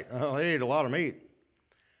meat's right. Well, they ate a lot of meat.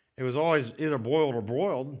 It was always either boiled or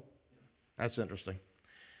broiled. That's interesting.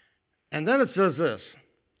 And then it says this.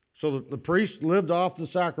 So the priest lived off the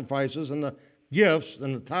sacrifices and the gifts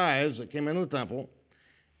and the tithes that came into the temple.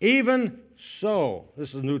 Even so, this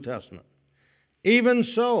is the New Testament, even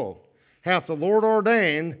so hath the Lord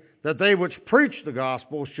ordained that they which preach the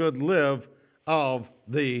gospel should live of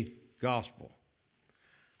the gospel.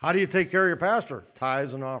 How do you take care of your pastor?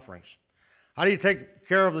 Tithes and offerings. How do you take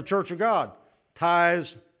care of the church of God? Tithes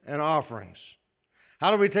and offerings.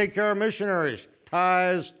 How do we take care of missionaries?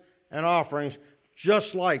 Tithes and offerings,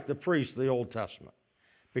 just like the priests of the Old Testament,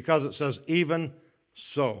 because it says, even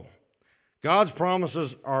so. God's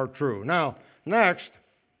promises are true. Now, next,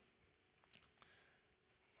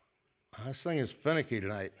 this thing is finicky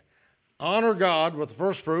tonight. Honor God with the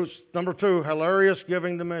first fruits. Number 2, hilarious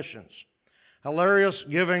giving to missions. Hilarious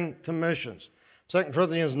giving to missions. 2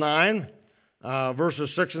 Corinthians 9, verses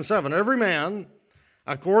 6 and 7. Every man,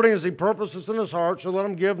 according as he purposes in his heart, so let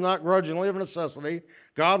him give not grudgingly of necessity.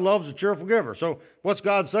 God loves a cheerful giver. So what's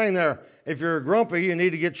God saying there? If you're grumpy, you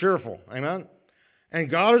need to get cheerful. Amen? And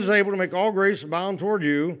God is able to make all grace abound toward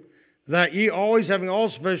you, that ye always having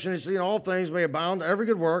all sufficiency in all things may abound to every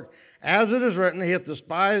good work. As it is written, he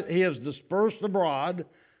has dispersed abroad.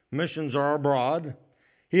 Missions are abroad.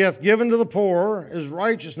 He hath given to the poor. His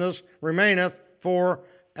righteousness remaineth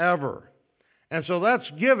forever. And so that's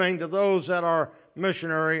giving to those that are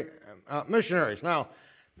missionaries. Now,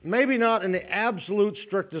 maybe not in the absolute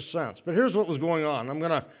strictest sense, but here's what was going on. I'm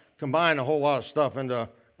going to combine a whole lot of stuff into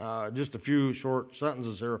just a few short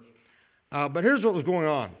sentences here. But here's what was going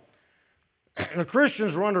on. The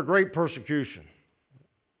Christians were under great persecution.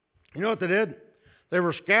 You know what they did? They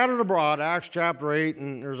were scattered abroad, Acts chapter 8,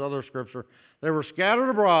 and there's other scripture. They were scattered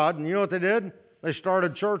abroad, and you know what they did? they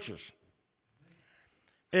started churches.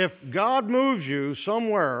 If God moves you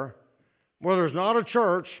somewhere where there's not a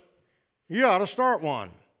church, you ought to start one.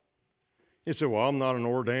 You say, well, I'm not an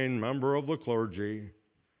ordained member of the clergy.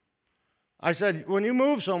 I said, when you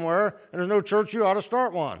move somewhere and there's no church, you ought to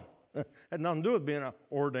start one. It had nothing to do with being an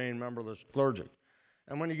ordained member of the clergy.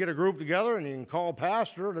 And when you get a group together and you can call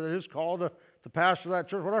pastor, that is called to pastor that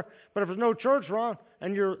church, whatever. But if there's no church around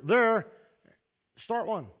and you're there, start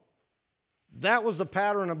one. That was the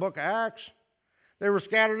pattern in the book of Acts. They were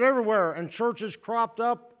scattered everywhere, and churches cropped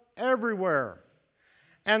up everywhere.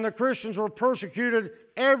 And the Christians were persecuted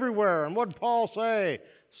everywhere. And what did Paul say?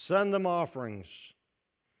 Send them offerings.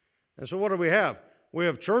 And so what do we have? We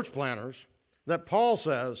have church planners that Paul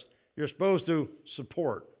says you're supposed to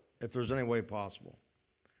support if there's any way possible.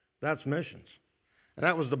 That's missions. And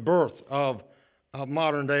that was the birth of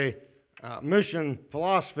modern day mission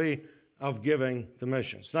philosophy of giving to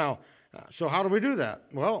missions. Now, so how do we do that?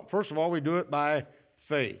 Well, first of all, we do it by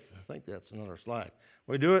faith. I think that's another slide.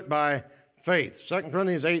 We do it by faith. 2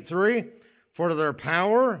 Corinthians 8:3, for to their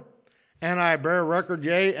power, and I bear record,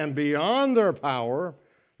 yea, and beyond their power,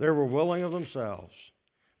 they were willing of themselves.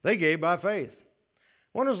 They gave by faith.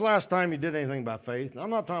 When was the last time you did anything by faith? Now, I'm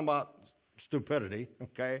not talking about stupidity,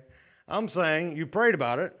 okay? I'm saying you prayed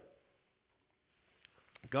about it.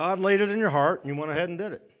 God laid it in your heart, and you went ahead and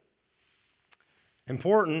did it.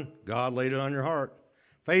 Important, God laid it on your heart.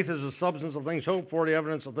 Faith is the substance of things hoped for, the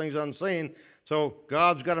evidence of things unseen. So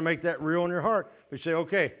God's got to make that real in your heart. You say,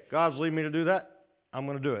 okay, God's leading me to do that. I'm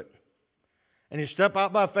going to do it. And you step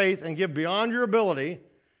out by faith and give beyond your ability,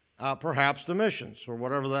 perhaps to missions or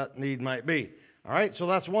whatever that need might be. All right, so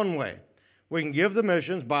that's one way. We can give the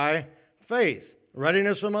missions by faith,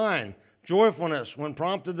 readiness of mind, joyfulness when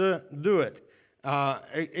prompted to do it,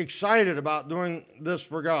 excited about doing this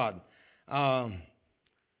for God.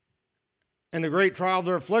 And the great trial of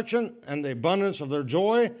their affliction and the abundance of their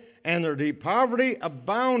joy and their deep poverty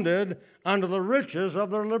abounded unto the riches of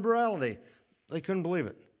their liberality. They couldn't believe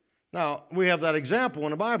it. Now, we have that example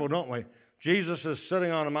in the Bible, don't we? Jesus is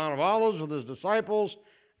sitting on the Mount of Olives with his disciples,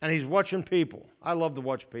 and he's watching people. I love to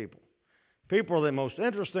watch people. People are the most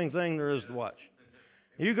interesting thing there is to watch.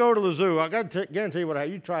 You go to the zoo. I got to guarantee you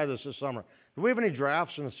you try this summer. Do we have any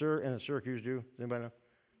giraffes in the Syracuse Zoo? Anybody know?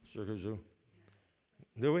 Syracuse Zoo.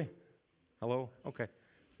 Do we? Hello? Okay.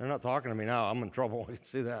 They're not talking to me now. I'm in trouble. I can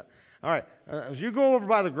see that. All right. As you go over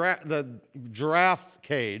by the giraffe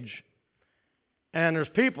cage, and there's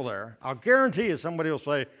people there, I'll guarantee you somebody will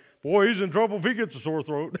say, boy, he's in trouble if he gets a sore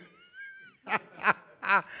throat.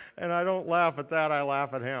 And I don't laugh at that. I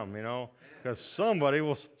laugh at him, because somebody,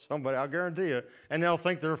 I'll guarantee you, and they'll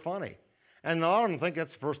think they're funny. And a lot of them think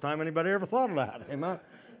that's the first time anybody ever thought of that. Amen?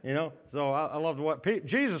 So I love what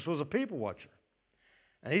Jesus was a people watcher.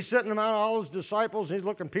 And he's sitting among all his disciples, and he's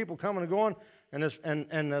looking at people coming and going. And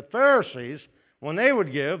the Pharisees, when they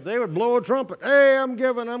would give, they would blow a trumpet. Hey, I'm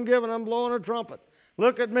giving, I'm blowing a trumpet.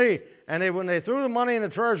 Look at me. And when they threw the money in the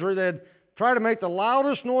treasury, they'd try to make the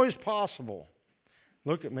loudest noise possible.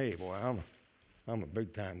 Look at me, boy, I'm a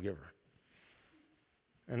big-time giver.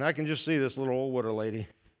 And I can just see this little old widow lady.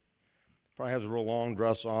 Probably has a real long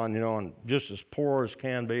dress on, and just as poor as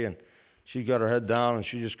can be. And she got her head down, and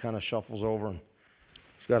she just kind of shuffles over, and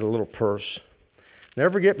she's got a little purse.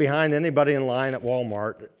 Never get behind anybody in line at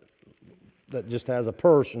Walmart that just has a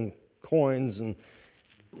purse and coins. And,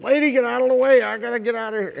 lady, get out of the way. I got to get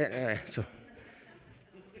out of here. So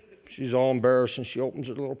she's all embarrassed, and she opens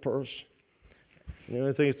her little purse. The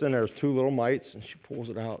only thing that's in there is 2 little mites, and she pulls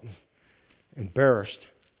it out, and, embarrassed,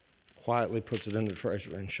 quietly puts it in the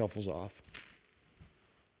treasury and shuffles off.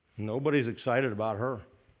 Nobody's excited about her.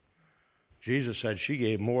 Jesus said she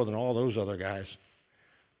gave more than all those other guys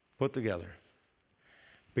put together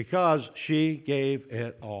because she gave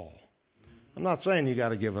it all. I'm not saying you got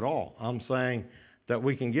to give it all. I'm saying that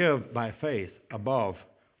we can give by faith above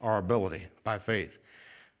our ability, by faith.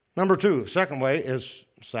 Number 2, second way is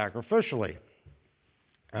sacrificially.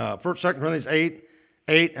 2 Corinthians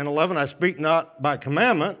 8 and 11, I speak not by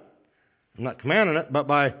commandment, I'm not commanding it, but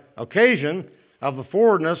by occasion of the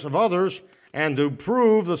forwardness of others, and to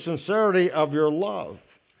prove the sincerity of your love.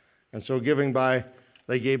 And so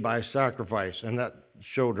they gave by sacrifice, and that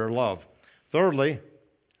showed their love. Thirdly,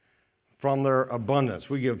 from their abundance.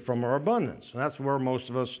 We give from our abundance. And that's where most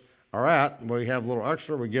of us are at. We have a little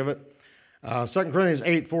extra, we give it. 2 Corinthians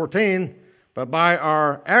 8:14, but by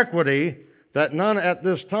our equity, that none at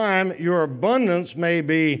this time your abundance may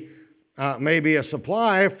be a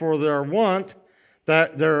supply for their want,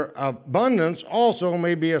 that their abundance also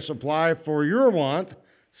may be a supply for your want.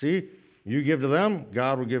 See, you give to them,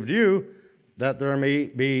 God will give to you, that there may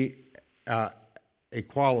be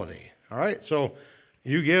equality. All right? So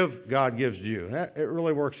you give, God gives to you. It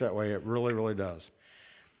really works that way. It really, really does.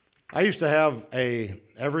 I used to have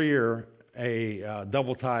every year a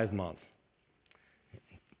double tithe month.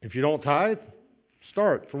 If you don't tithe,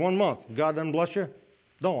 start for 1 month. God doesn't bless you,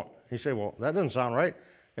 don't. You say, well, that doesn't sound right.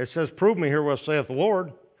 It says, prove me here what saith the Lord.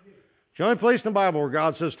 It's the only place in the Bible where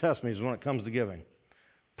God says, test me is when it comes to giving.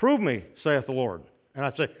 Prove me, saith the Lord. And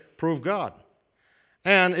I say, prove God.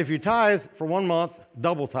 And if you tithe for 1 month,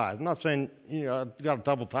 double tithe. I'm not saying you got to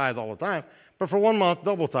double tithe all the time, but for 1 month,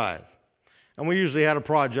 double tithe. And we usually had a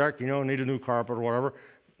project, need a new carpet or whatever.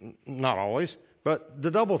 Not always, but the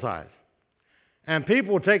double tithe. And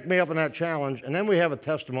people would take me up on that challenge, and then we have a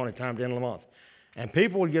testimony time at the end of the month. And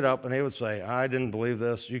people would get up and they would say, I didn't believe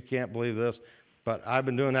this, you can't believe this, but I've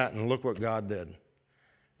been doing that and look what God did.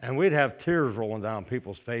 And we'd have tears rolling down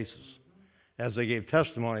people's faces as they gave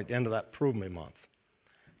testimony at the end of that Prove Me month.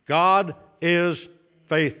 God is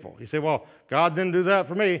faithful. You say, well, God didn't do that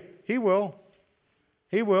for me. He will.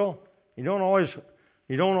 He will. You don't always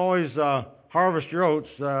harvest your oats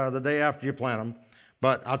the day after you plant them.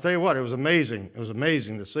 But I'll tell you what, it was amazing. It was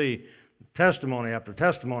amazing to see testimony after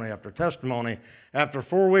testimony after testimony after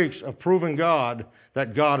 4 weeks of proving God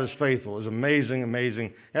that God is faithful. It was amazing,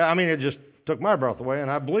 amazing. I mean, it just took my breath away, and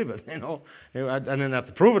I believe it. I didn't have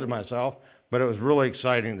to prove it to myself, but it was really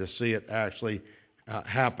exciting to see it actually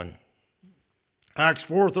happen. Acts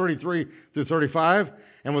 4:33 through 35,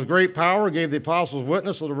 and with great power gave the apostles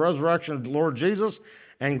witness of the resurrection of the Lord Jesus,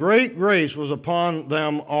 and great grace was upon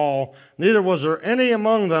them all. Neither was there any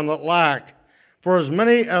among them that lacked. For as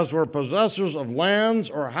many as were possessors of lands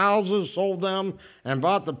or houses sold them and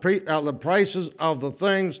bought the prices of the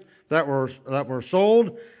things that were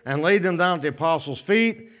sold and laid them down at the apostles'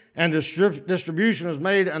 feet. And distribution was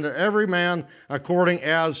made unto every man according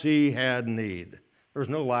as he had need. There's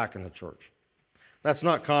no lack in the church. That's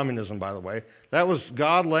not communism, by the way. That was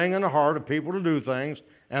God laying in the heart of people to do things,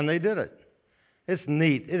 and they did it. It's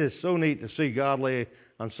neat. It is so neat to see God lay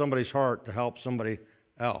on somebody's heart to help somebody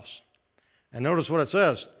else. And notice what it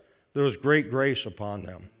says. There was great grace upon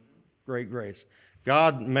them. Great grace.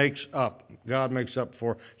 God makes up. God makes up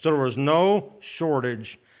for. So there was no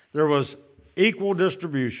shortage. There was equal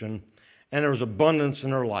distribution, and there was abundance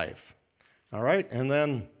in their life. All right? And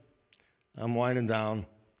then I'm winding down.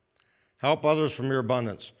 Help others from your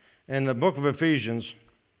abundance. In the book of Ephesians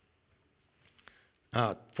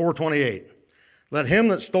 4:28, let him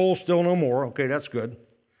that stole steal no more. Okay, that's good.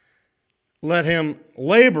 Let him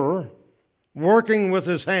labor, working with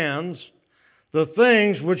his hands, the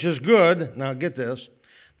things which is good, now get this,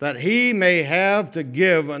 that he may have to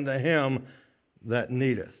give unto him that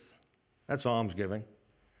needeth. That's almsgiving.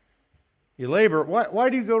 You labor. Why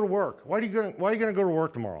do you go to work? Why are you going to go to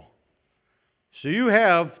work tomorrow? So you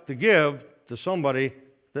have to give to somebody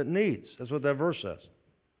that needs. That's what that verse says.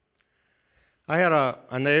 I had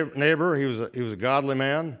a neighbor. He was a godly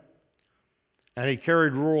man, and he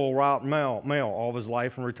carried rural route mail all of his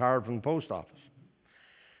life and retired from the post office.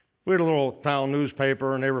 We had a little town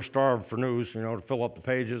newspaper, and they were starved for news, to fill up the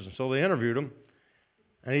pages. And so they interviewed him,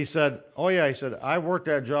 and he said, "Oh yeah," he said, "I worked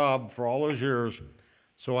that job for all those years,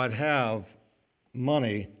 so I'd have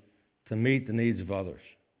money to meet the needs of others."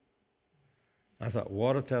 I thought,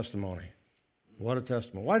 what a testimony. What a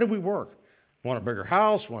testimony. Why did we work? Want a bigger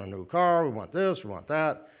house, want a new car, we want this, we want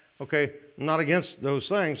that. Okay, I'm not against those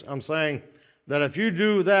things. I'm saying that if you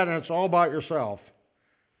do that and it's all about yourself,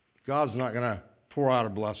 God's not going to pour out a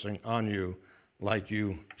blessing on you like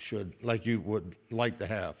you would like to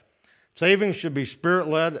have. Savings should be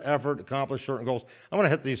spirit-led effort to accomplish certain goals. I'm going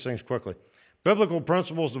to hit these things quickly. Biblical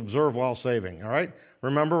principles observed while saving, all right?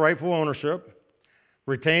 Remember rightful ownership.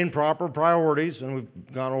 Retain proper priorities, and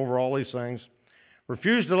we've gone over all these things.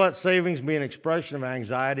 Refuse to let savings be an expression of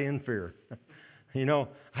anxiety and fear.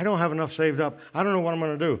 I don't have enough saved up. I don't know what I'm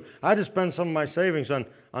going to do. I just spend some of my savings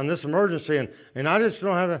on this emergency, and I just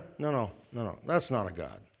don't have to. No. That's not a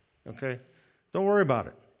God. Okay? Don't worry about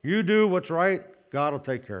it. You do what's right, God will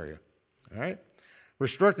take care of you. All right?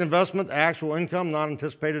 Restrict investment to actual income, not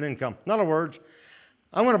anticipated income. In other words,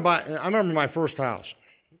 I remember my first house.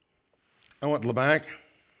 I went to the bank.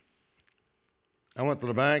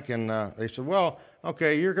 And they said, well,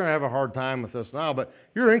 okay, you're going to have a hard time with this now, but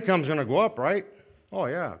your income's going to go up, right? Oh,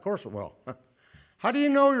 yeah, of course it will. How do you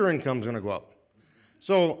know your income's going to go up?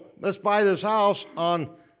 So let's buy this house on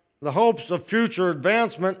the hopes of future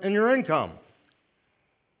advancement in your income.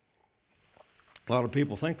 A lot of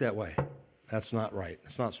people think that way. That's not right.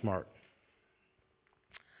 It's not smart.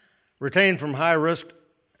 Refrain from high risk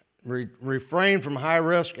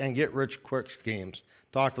and get rich quick schemes.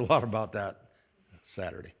 Talked a lot about that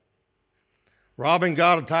Saturday. Robbing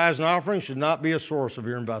God of tithes and offerings should not be a source of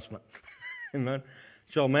your investment. Amen.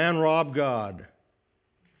 Shall man rob God?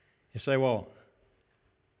 You say, well,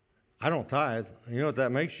 I don't tithe. You know what that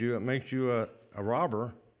makes you? It makes you a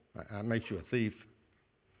robber. That makes you a thief.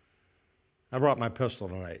 I brought my pistol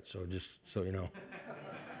tonight, so just so you know.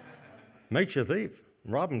 Makes you a thief.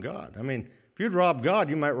 Robbing God. I mean, if you'd rob God,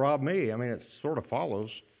 you might rob me. I mean, it sort of follows.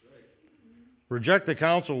 Reject the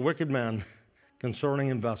counsel of wicked men concerning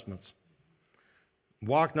investments.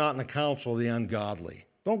 Walk not in the counsel of the ungodly.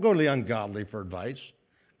 Don't go to the ungodly for advice.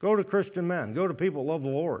 Go to Christian men. Go to people that love the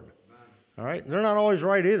Lord. All right? They're not always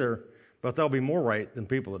right either, but they'll be more right than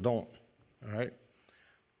people that don't. All right?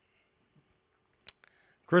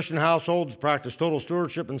 Christian households practice total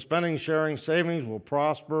stewardship and spending, sharing, savings will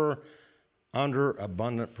prosper under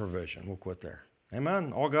abundant provision. We'll quit there.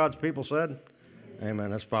 Amen. All God's people said? Amen.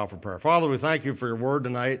 Let's bow for prayer. Father, we thank you for your word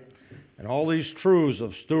tonight and all these truths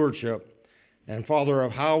of stewardship and, Father,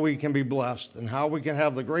 of how we can be blessed and how we can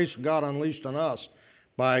have the grace of God unleashed on us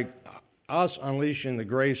by us unleashing the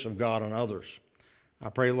grace of God on others. I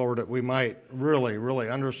pray, Lord, that we might really, really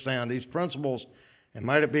understand these principles and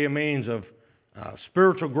might it be a means of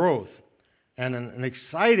spiritual growth and an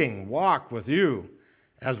exciting walk with you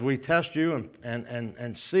as we test you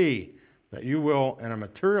and see that you will, in a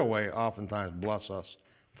material way, oftentimes bless us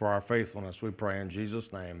for our faithfulness. We pray in Jesus'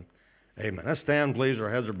 name. Amen. Let's stand, please.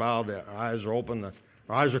 Our heads are bowed. Our eyes are open.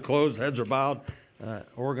 Our eyes are closed. Heads are bowed.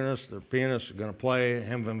 Organist, the pianist are going to play a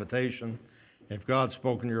hymn of invitation. If God's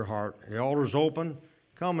spoken to your heart, the altar's open.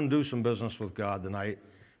 Come and do some business with God tonight.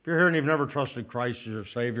 If you're here and you've never trusted Christ as your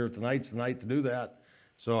Savior, tonight's the night to do that.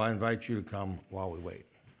 So I invite you to come while we wait.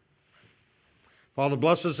 Father,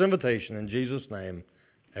 bless this invitation in Jesus' name.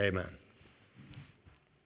 Amen.